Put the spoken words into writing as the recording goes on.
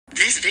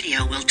this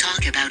video we'll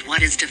talk about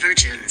what is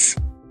divergence.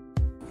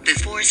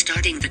 Before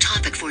starting the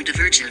topic for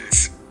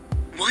divergence,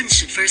 one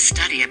should first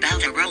study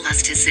about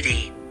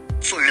aeroelasticity.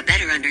 For a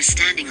better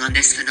understanding on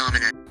this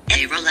phenomenon,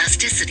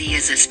 aeroelasticity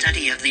is a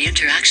study of the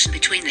interaction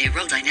between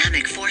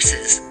aerodynamic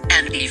forces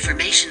and the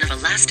formation of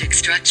elastic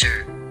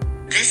structure.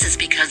 This is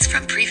because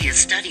from previous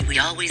study we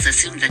always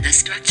assume that the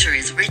structure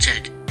is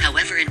rigid.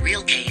 However, in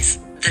real case,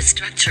 the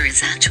structure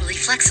is actually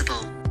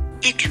flexible.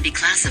 It can be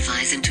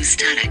classified into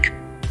static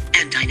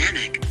and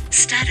dynamic.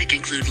 Static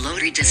include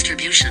load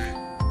redistribution,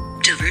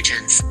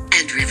 divergence,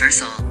 and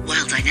reversal,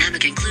 while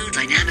dynamic include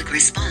dynamic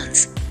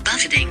response,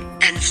 buffeting,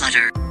 and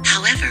flutter.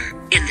 However,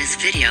 in this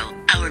video,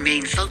 our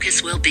main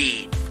focus will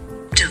be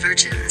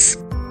divergence.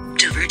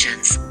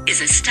 Divergence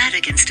is a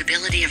static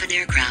instability of an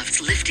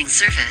aircraft's lifting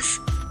surface,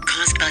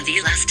 caused by the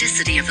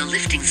elasticity of the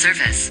lifting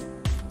surface,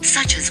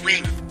 such as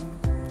wing.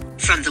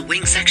 From the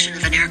wing section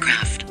of an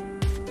aircraft,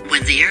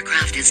 when the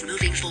aircraft is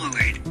moving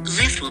forward,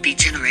 lift will be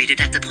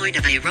generated at the point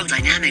of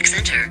aerodynamic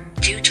center,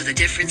 due to the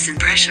difference in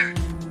pressure.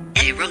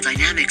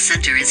 Aerodynamic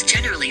center is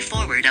generally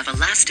forward of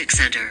elastic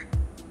center.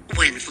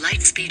 When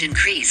flight speed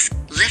increase,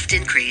 lift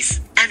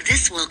increase, and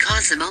this will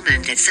cause the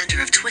moment at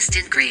center of twist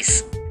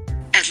increase.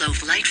 At low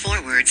flight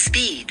forward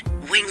speed,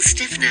 wing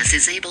stiffness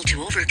is able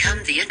to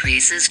overcome the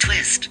increase's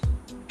twist.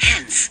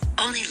 Hence,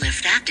 only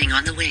lift acting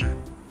on the wing,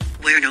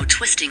 where no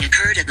twisting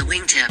occurred at the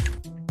wingtip.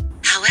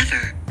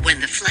 However, when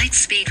the flight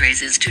speed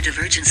raises to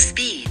divergence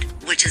speed,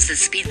 which is the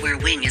speed where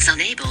wing is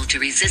unable to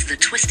resist the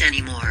twist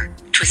anymore,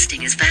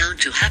 twisting is bound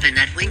to happen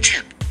at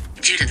wingtip,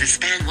 due to the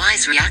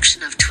span-wise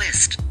reaction of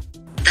twist.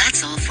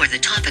 That's all for the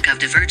topic of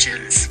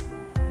divergence.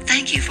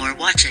 Thank you for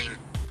watching.